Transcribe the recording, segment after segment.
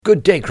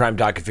Good day, Crime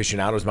Talk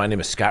aficionados. My name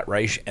is Scott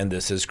Reich, and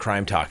this is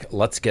Crime Talk.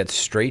 Let's get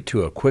straight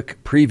to a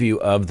quick preview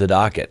of the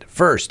docket.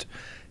 First,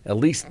 at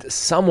least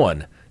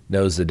someone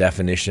knows the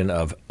definition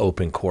of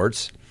open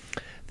courts.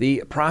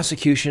 The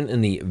prosecution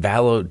in the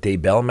Vallow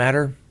Daybell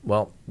matter,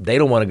 well, they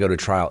don't want to go to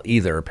trial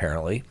either,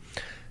 apparently.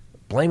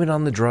 Blame it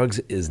on the drugs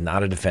is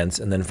not a defense.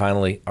 And then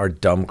finally, our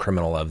dumb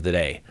criminal of the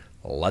day.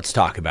 Let's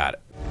talk about it.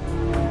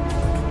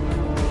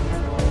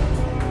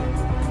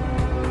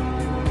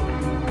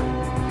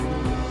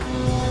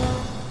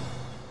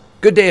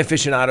 Good day,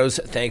 aficionados.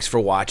 Thanks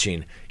for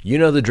watching. You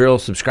know the drill.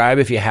 Subscribe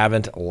if you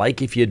haven't,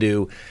 like if you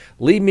do.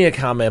 Leave me a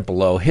comment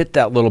below. Hit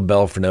that little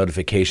bell for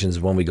notifications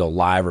when we go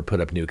live or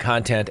put up new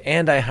content.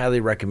 And I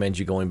highly recommend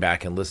you going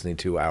back and listening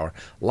to our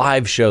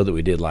live show that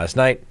we did last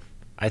night.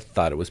 I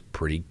thought it was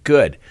pretty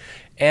good.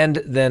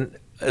 And then,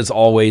 as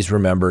always,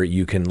 remember,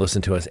 you can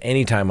listen to us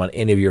anytime on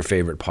any of your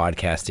favorite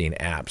podcasting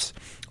apps.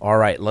 All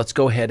right, let's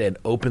go ahead and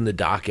open the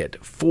docket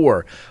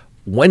for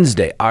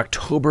Wednesday,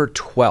 October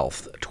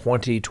 12th,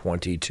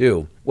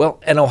 2022.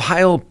 Well, an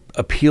Ohio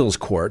appeals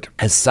court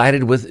has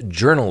sided with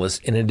journalists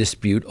in a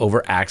dispute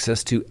over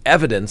access to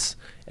evidence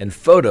and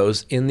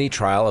photos in the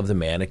trial of the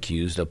man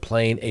accused of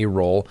playing a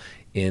role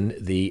in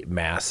the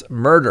mass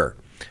murder.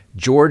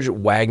 George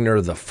Wagner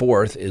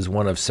IV is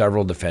one of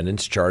several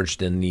defendants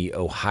charged in the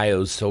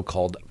Ohio's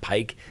so-called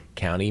Pike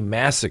County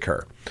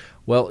massacre.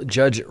 Well,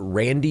 Judge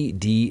Randy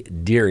D.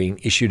 Deering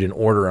issued an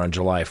order on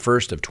July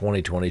 1st of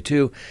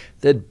 2022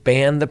 that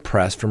banned the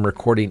press from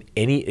recording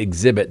any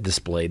exhibit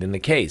displayed in the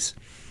case.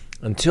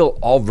 Until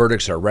all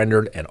verdicts are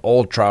rendered and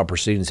all trial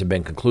proceedings have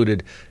been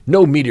concluded,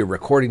 no media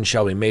recording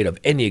shall be made of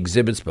any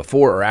exhibits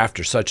before or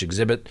after such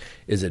exhibit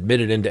is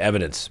admitted into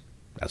evidence.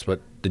 That's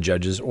what the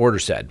judge's order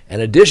said.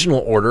 An additional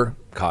order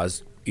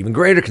caused even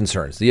greater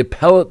concerns. The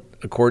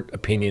appellate court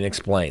opinion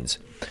explains.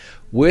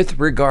 With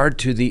regard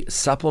to the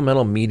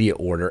supplemental media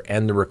order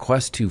and the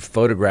request to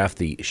photograph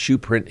the shoe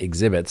print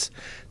exhibits,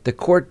 the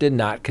court did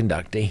not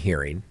conduct a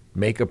hearing,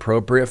 make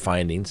appropriate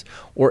findings,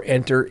 or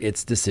enter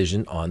its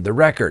decision on the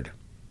record.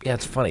 Yeah,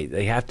 it's funny.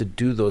 They have to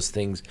do those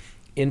things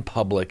in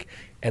public,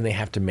 and they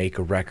have to make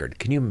a record.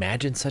 Can you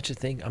imagine such a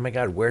thing? Oh my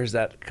God, where's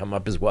that come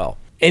up as well?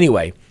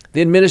 Anyway,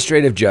 the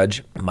administrative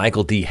judge,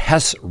 Michael D.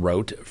 Hess,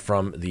 wrote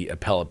from the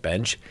appellate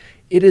bench,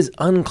 "It is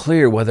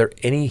unclear whether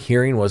any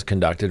hearing was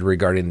conducted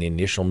regarding the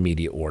initial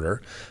media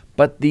order,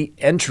 but the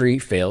entry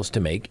fails to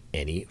make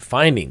any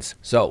findings."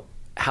 So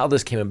how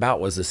this came about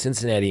was the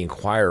Cincinnati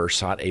Enquirer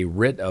sought a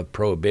writ of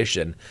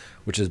prohibition,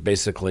 which is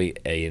basically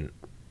a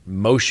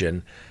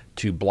motion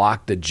to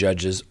block the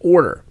judge's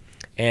order.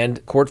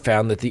 And court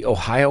found that the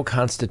Ohio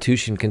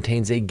Constitution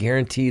contains a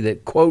guarantee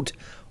that, quote,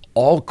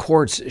 "all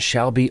courts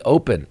shall be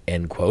open,"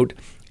 end quote,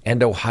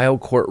 and Ohio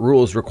court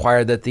rules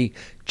require that the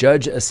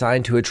judge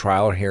assigned to a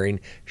trial or hearing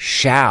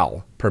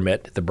shall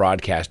permit the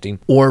broadcasting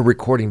or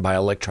recording by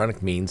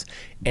electronic means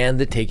and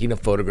the taking of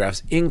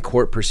photographs in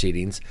court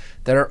proceedings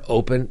that are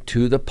open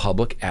to the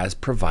public as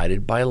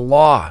provided by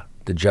law,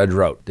 the judge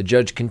wrote. The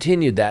judge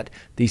continued that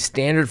the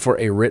standard for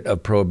a writ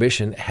of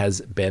prohibition has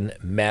been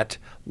met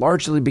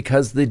largely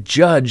because the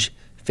judge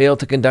failed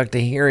to conduct a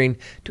hearing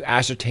to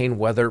ascertain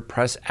whether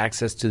press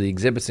access to the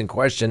exhibits in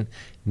question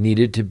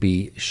needed to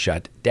be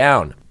shut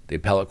down. The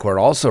appellate court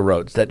also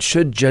wrote that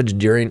should Judge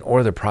Deering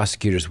or the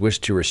prosecutors wish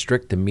to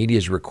restrict the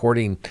media's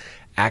recording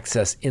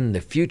access in the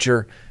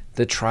future,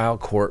 the trial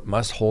court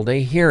must hold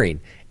a hearing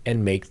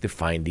and make the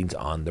findings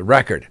on the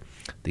record.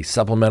 The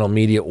supplemental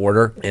media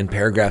order and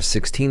paragraph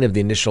 16 of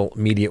the initial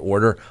media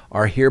order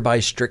are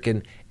hereby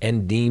stricken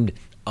and deemed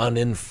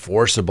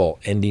unenforceable.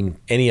 Ending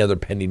any other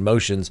pending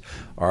motions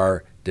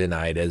are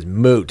denied as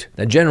moot.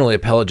 Now, generally,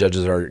 appellate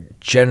judges are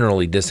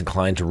generally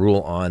disinclined to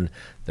rule on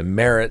the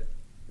merits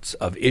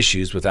of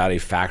issues without a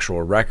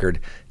factual record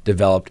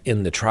developed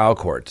in the trial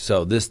court.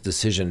 So this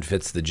decision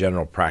fits the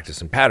general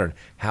practice and pattern.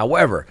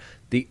 However,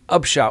 the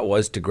upshot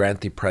was to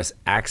grant the press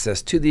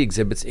access to the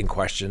exhibits in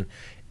question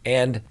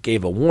and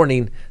gave a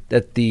warning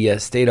that the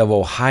state of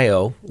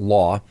Ohio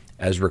law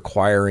as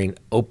requiring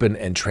open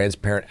and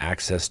transparent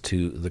access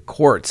to the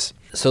courts.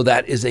 So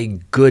that is a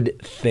good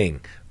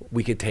thing.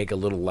 We could take a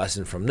little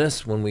lesson from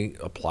this when we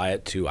apply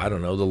it to, I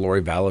don't know, the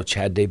Lori Vallow,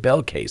 Chad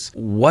Daybell case.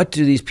 What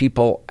do these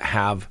people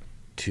have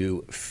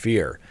to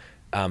fear?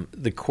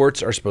 The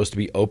courts are supposed to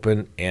be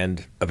open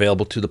and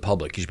available to the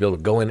public. You should be able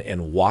to go in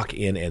and walk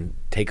in and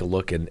take a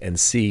look and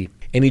see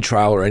any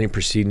trial or any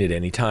proceeding at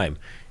any time.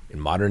 In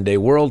modern day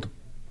world,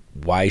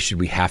 why should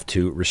we have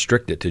to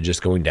restrict it to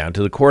just going down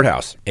to the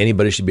courthouse?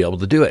 Anybody should be able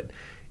to do it.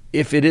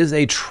 If it is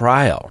a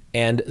trial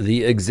and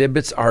the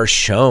exhibits are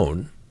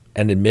shown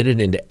and admitted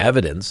into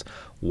evidence,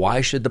 why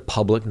should the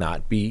public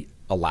not be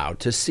allowed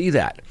to see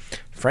that?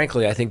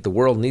 Frankly, I think the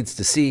world needs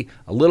to see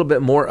a little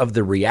bit more of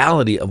the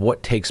reality of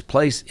what takes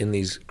place in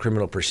these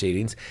criminal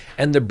proceedings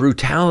and the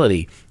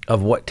brutality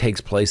of what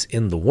takes place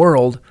in the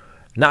world,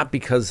 not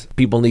because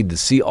people need to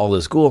see all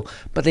this ghoul,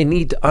 but they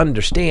need to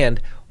understand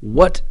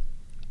what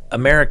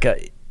America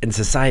and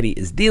society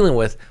is dealing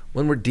with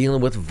when we're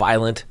dealing with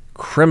violent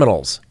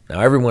criminals.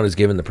 Now, everyone is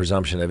given the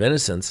presumption of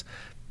innocence,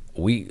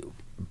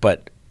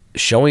 but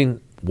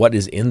showing what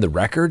is in the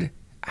record?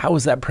 How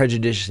is that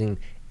prejudicing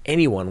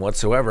anyone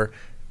whatsoever?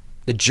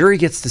 The jury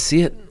gets to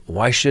see it.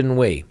 Why shouldn't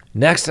we?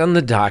 Next on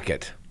the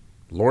docket,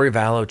 Lori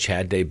Vallow,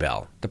 Chad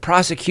Daybell. The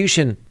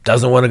prosecution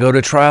doesn't want to go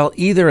to trial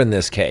either in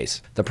this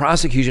case. The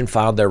prosecution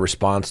filed their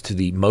response to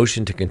the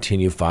motion to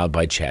continue filed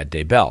by Chad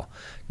Daybell.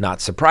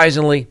 Not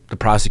surprisingly, the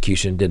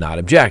prosecution did not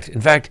object.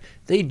 In fact,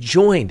 they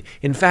joined.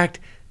 In fact,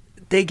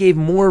 they gave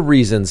more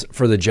reasons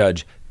for the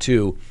judge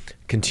to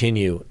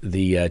continue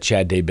the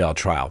Chad Daybell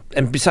trial.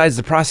 And besides,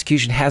 the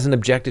prosecution hasn't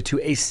objected to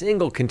a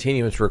single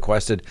continuance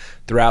requested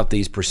throughout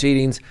these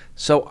proceedings,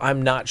 so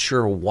I'm not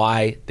sure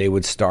why they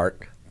would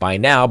start by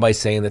now by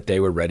saying that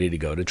they were ready to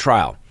go to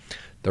trial.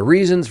 The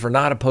reasons for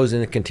not opposing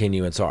the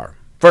continuance are: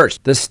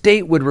 first, the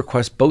state would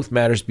request both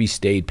matters be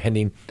stayed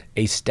pending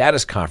a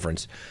status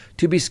conference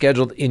to be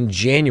scheduled in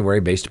January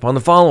based upon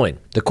the following.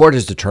 The court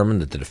has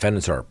determined that the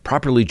defendants are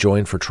properly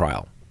joined for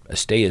trial. A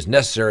stay is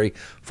necessary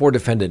for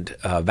defendant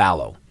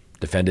Vallow.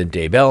 Defendant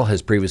Daybell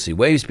has previously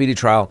waived speedy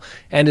trial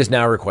and is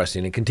now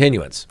requesting a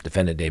continuance.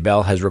 Defendant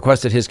Daybell has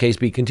requested his case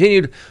be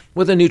continued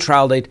with a new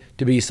trial date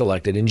to be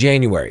selected in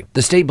January.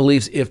 The state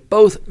believes if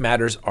both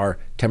matters are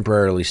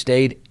temporarily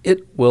stayed,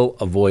 it will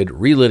avoid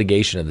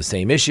relitigation of the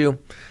same issue.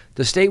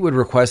 The state would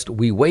request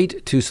we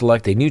wait to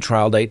select a new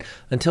trial date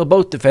until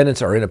both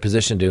defendants are in a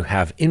position to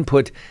have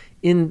input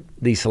in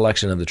the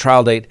selection of the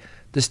trial date.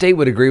 The state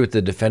would agree with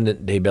the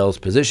defendant Daybell's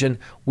position.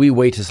 We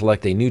wait to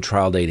select a new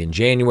trial date in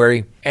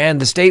January. And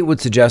the state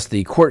would suggest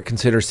the court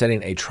consider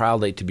setting a trial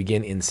date to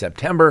begin in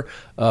September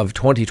of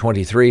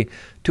 2023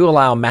 to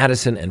allow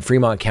Madison and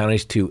Fremont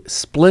counties to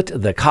split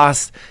the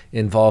costs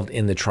involved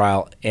in the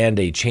trial and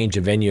a change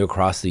of venue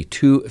across the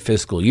 2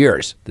 fiscal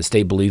years. The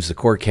state believes the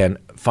court can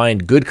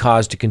find good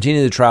cause to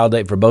continue the trial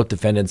date for both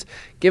defendants,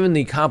 given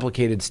the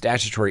complicated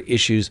statutory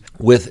issues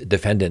with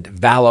defendant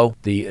Vallow.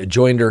 The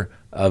joinder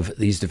of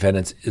these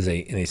defendants is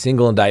in a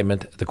single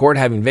indictment, the court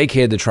having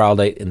vacated the trial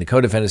date in the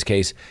co-defendant's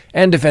case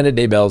and defendant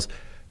Daybell's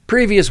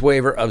previous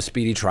waiver of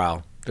speedy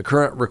trial, the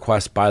current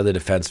request by the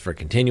defense for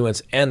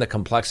continuance, and the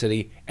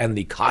complexity and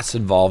the costs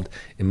involved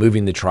in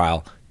moving the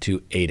trial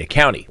to Ada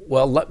County.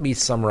 Well, let me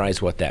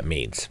summarize what that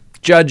means.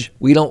 Judge,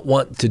 we don't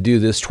want to do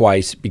this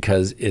twice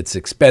because it's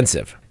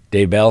expensive.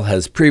 Daybell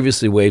has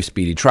previously waived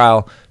speedy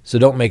trial, so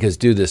don't make us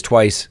do this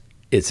twice.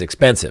 It's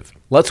expensive.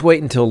 Let's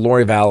wait until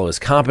Lori Vallow is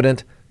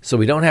competent so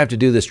we don't have to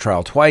do this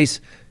trial twice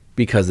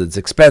because it's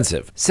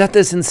expensive. Set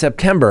this in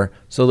September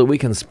so that we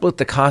can split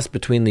the cost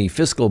between the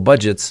fiscal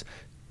budgets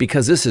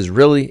because this is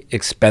really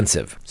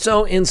expensive.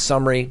 So in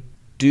summary,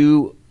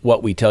 do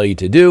what we tell you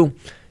to do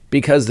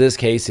because this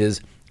case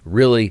is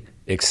really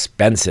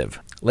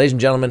expensive. Ladies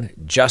and gentlemen,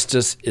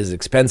 justice is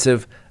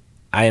expensive.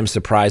 I am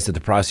surprised that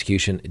the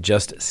prosecution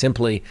just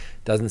simply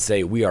doesn't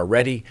say, we are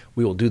ready.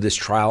 We will do this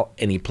trial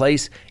any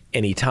place,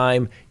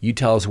 anytime. You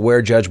tell us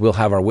where, Judge. We'll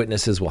have our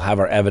witnesses, we'll have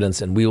our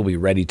evidence, and we will be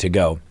ready to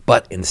go.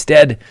 But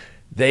instead,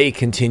 they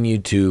continue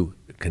to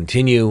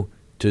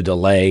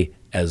delay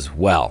as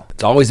well.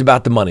 It's always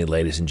about the money,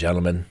 ladies and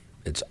gentlemen.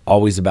 It's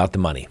always about the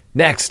money.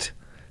 Next,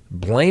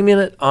 blaming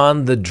it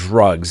on the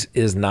drugs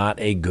is not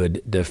a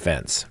good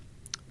defense.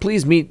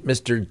 Please meet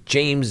Mr.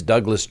 James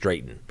Douglas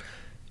Drayton,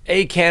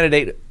 a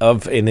candidate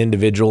of an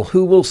individual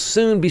who will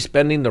soon be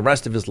spending the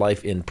rest of his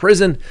life in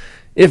prison,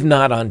 if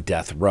not on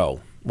death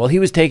row. Well, he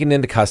was taken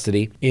into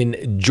custody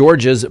in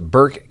Georgia's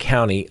Burke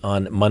County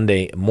on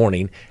Monday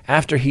morning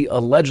after he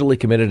allegedly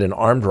committed an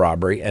armed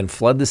robbery and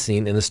fled the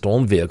scene in a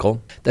stolen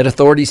vehicle that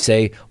authorities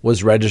say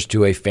was registered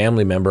to a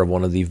family member of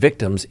one of the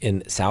victims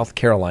in South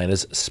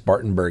Carolina's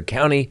Spartanburg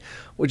County,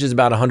 which is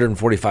about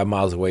 145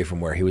 miles away from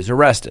where he was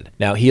arrested.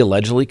 Now, he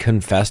allegedly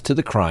confessed to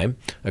the crime,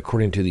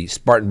 according to the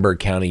Spartanburg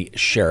County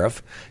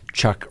Sheriff,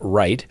 Chuck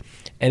Wright,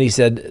 and he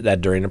said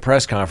that during a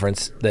press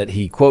conference that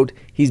he, quote,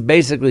 he's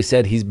basically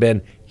said he's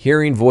been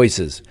hearing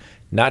voices.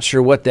 Not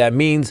sure what that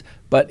means,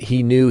 but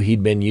he knew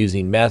he'd been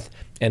using meth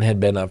and had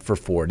been up for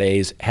 4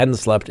 days. Hadn't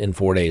slept in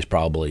 4 days,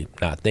 probably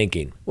not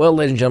thinking. Well,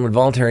 ladies and gentlemen,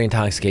 voluntary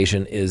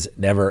intoxication is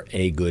never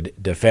a good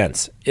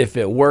defense. If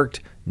it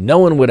worked, no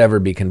one would ever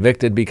be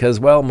convicted because,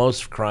 well,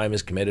 most crime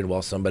is committed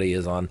while somebody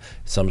is on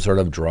some sort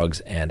of drugs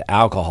and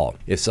alcohol.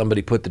 If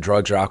somebody put the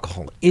drugs or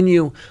alcohol in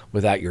you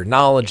without your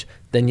knowledge,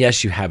 then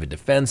yes, you have a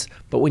defense.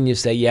 But when you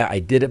say, yeah, I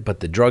did it,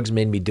 but the drugs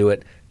made me do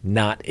it,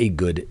 not a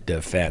good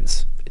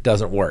defense. It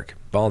doesn't work.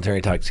 Voluntary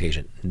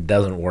intoxication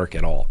doesn't work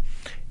at all.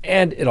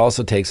 And it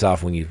also takes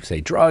off when you say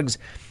drugs,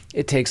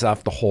 it takes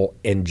off the whole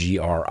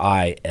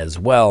NGRI as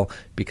well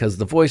because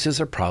the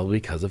voices are probably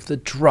because of the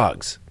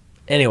drugs.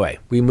 Anyway,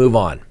 we move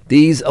on.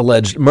 These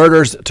alleged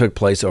murders took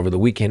place over the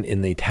weekend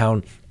in the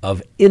town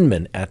of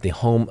Inman at the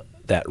home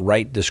that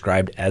Wright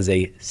described as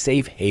a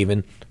safe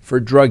haven for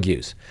drug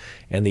use.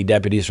 And the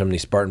deputies from the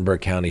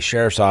Spartanburg County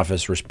Sheriff's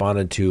Office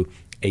responded to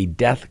a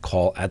death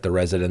call at the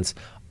residence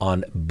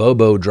on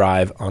Bobo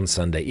Drive on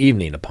Sunday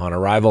evening. Upon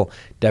arrival,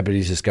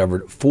 deputies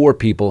discovered 4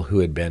 people who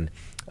had been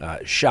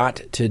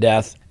shot to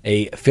death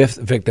A fifth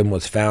victim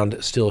was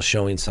found still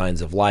showing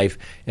signs of life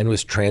and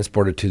was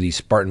transported to the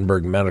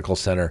Spartanburg Medical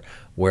Center,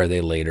 where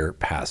they later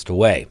passed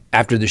away.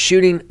 After the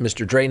shooting,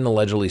 Mr. Drayton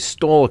allegedly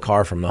stole a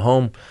car from the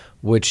home,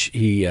 which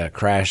he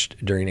crashed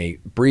during a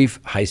brief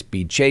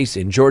high-speed chase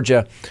in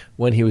Georgia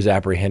when he was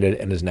apprehended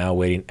and is now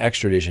awaiting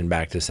extradition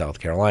back to South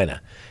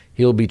Carolina.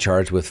 He'll be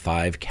charged with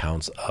 5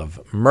 counts of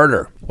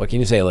murder. What can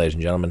you say, ladies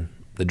and gentlemen?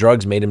 The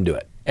drugs made him do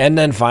it. And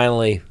then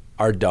finally,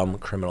 our dumb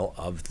criminal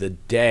of the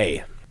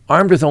day.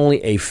 Armed with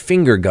only a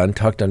finger gun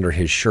tucked under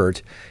his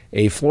shirt,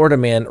 a Florida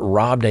man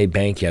robbed a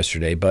bank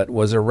yesterday, but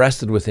was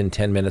arrested within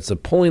 10 minutes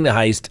of pulling the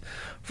heist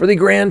for the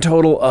grand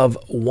total of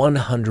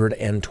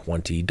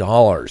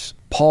 $120.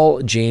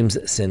 Paul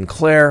James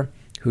Sinclair,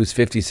 who's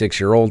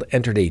 56-year-old,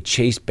 entered a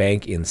Chase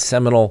Bank in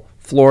Seminole,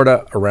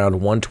 Florida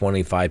around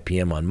 1:25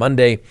 p.m. on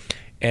Monday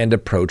and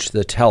approached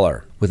the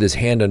teller. With his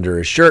hand under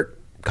his shirt,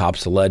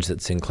 cops allege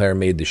that Sinclair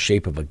made the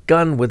shape of a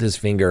gun with his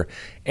finger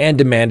and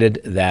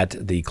demanded that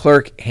the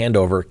clerk hand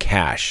over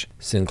cash.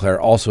 Sinclair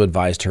also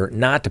advised her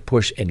not to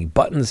push any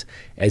buttons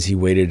as he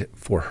waited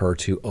for her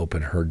to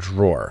open her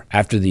drawer.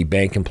 After the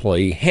bank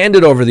employee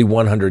handed over the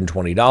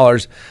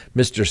 $120,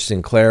 Mr.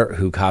 Sinclair,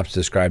 who cops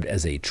described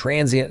as a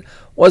transient,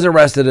 was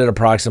arrested at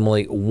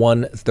approximately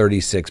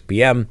 1:36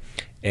 p.m.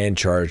 and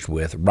charged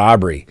with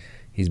robbery.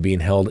 He's being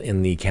held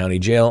in the county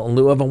jail in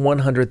lieu of a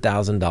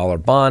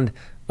 $100,000 bond.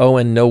 Oh,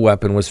 and no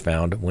weapon was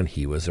found when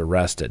he was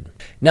arrested.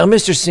 Now,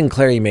 Mr.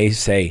 Sinclair, you may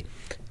say,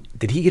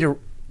 did he get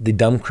the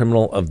Dumb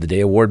Criminal of the Day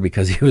award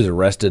because he was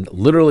arrested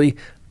literally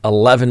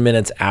 11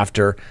 minutes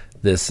after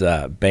this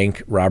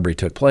bank robbery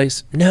took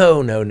place?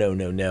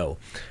 No.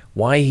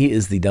 Why he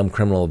is the Dumb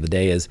Criminal of the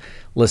Day is,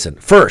 listen,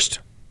 first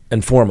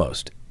and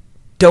foremost,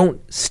 don't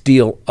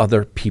steal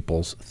other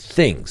people's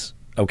things,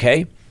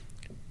 okay?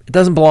 It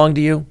doesn't belong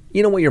to you.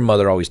 You know what your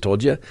mother always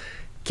told you?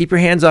 Keep your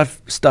hands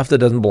off stuff that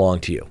doesn't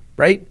belong to you,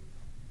 right?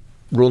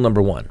 Rule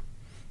number 1.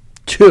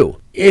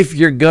 2, if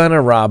you're going to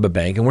rob a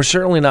bank, and we're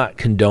certainly not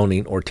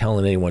condoning or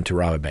telling anyone to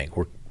rob a bank.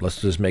 Let's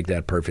just make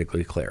that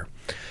perfectly clear.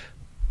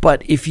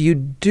 But if you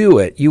do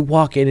it, you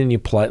walk in and you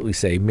politely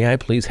say, may I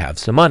please have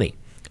some money?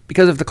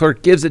 Because if the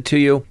clerk gives it to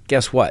you,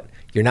 guess what?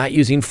 You're not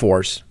using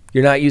force.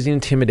 You're not using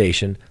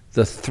intimidation.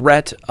 The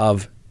threat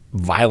of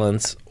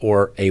violence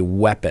or a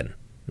weapon,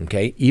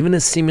 okay? Even a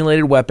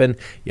simulated weapon,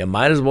 you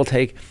might as well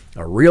take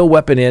a real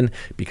weapon in,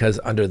 because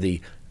under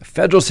the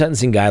federal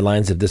sentencing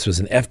guidelines, if this was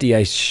an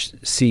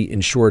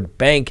FDIC-insured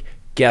bank,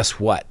 guess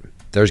what?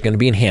 There's going to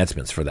be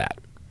enhancements for that.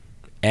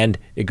 And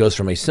it goes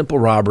from a simple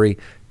robbery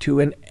to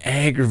an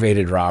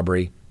aggravated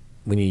robbery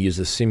when you use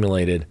a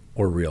simulated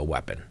or real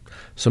weapon.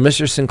 So,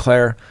 Mr.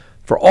 Sinclair,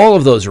 for all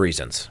of those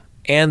reasons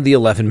and the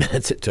 11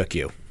 minutes it took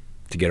you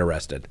to get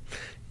arrested,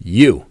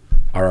 you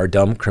are our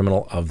Dumb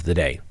Criminal of the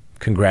Day.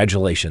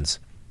 Congratulations.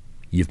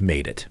 You've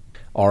made it.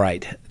 All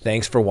right.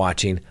 Thanks for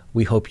watching.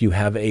 We hope you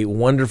have a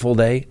wonderful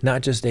day,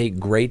 not just a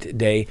great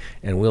day,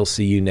 and we'll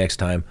see you next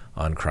time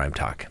on Crime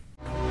Talk.